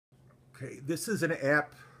Okay, this is an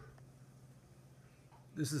app.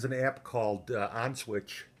 This is an app called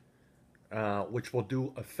OnSwitch, which will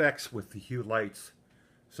do effects with the Hue lights.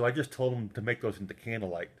 So I just told them to make those into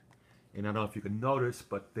candlelight, and I don't know if you can notice,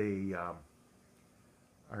 but they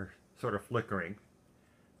are sort of flickering.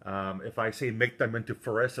 If I say make them into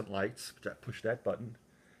fluorescent lights, which I push that button,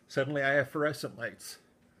 suddenly I have fluorescent lights.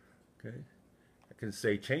 Okay, I can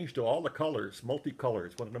say change to all the colors,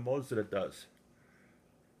 multicolors, one of the modes that it does.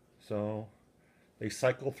 So they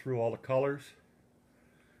cycle through all the colors.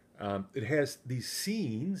 It has these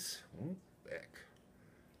scenes, back,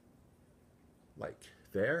 like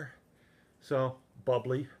there. So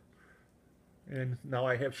bubbly, and now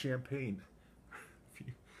I have champagne.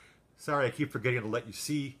 Sorry, I keep forgetting to let you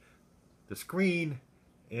see the screen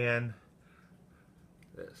and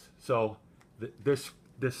this. So this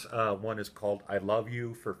one is called I Love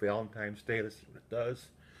You for Valentine's Day. Let's see what it does.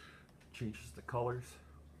 Changes the colors.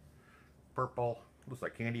 Purple, looks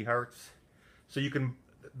like candy hearts. So you can,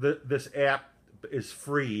 this app is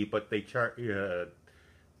free, but they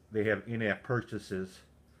they have in-app purchases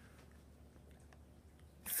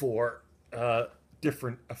for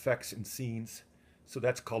different effects and scenes. So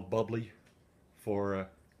that's called Bubbly for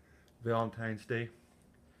Valentine's Day.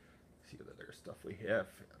 See what other stuff we have.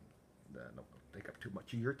 I don't take up too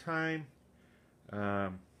much of your time.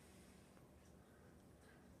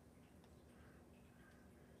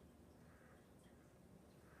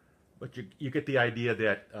 But you get the idea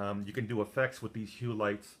that you can do effects with these Hue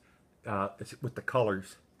lights with the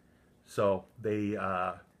colors. So they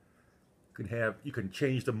you can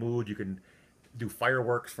change the mood. You can do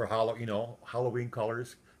fireworks for Halloween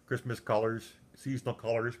colors, Christmas colors, seasonal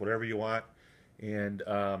colors, whatever you want. And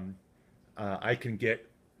I can get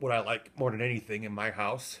what I like more than anything in my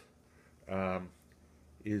house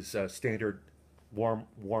is standard warm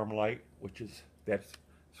light, which is that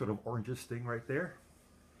sort of orangish thing right there,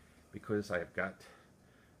 because I've got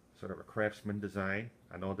sort of a craftsman design.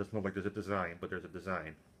 I know it doesn't look like there's a design, but there's a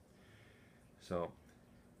design. So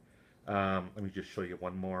let me just show you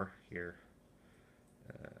one more here.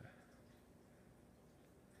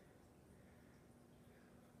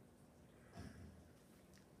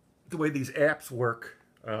 The way these apps work,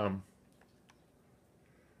 they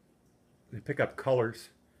pick up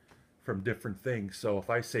colors from different things. So if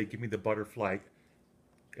I say, give me the butterfly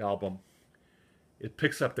album, it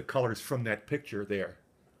picks up the colors from that picture there.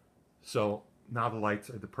 So now the lights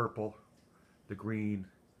are the purple, the green,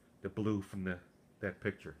 the blue from that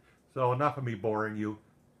picture. So enough of me boring you.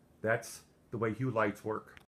 That's the way Hue lights work.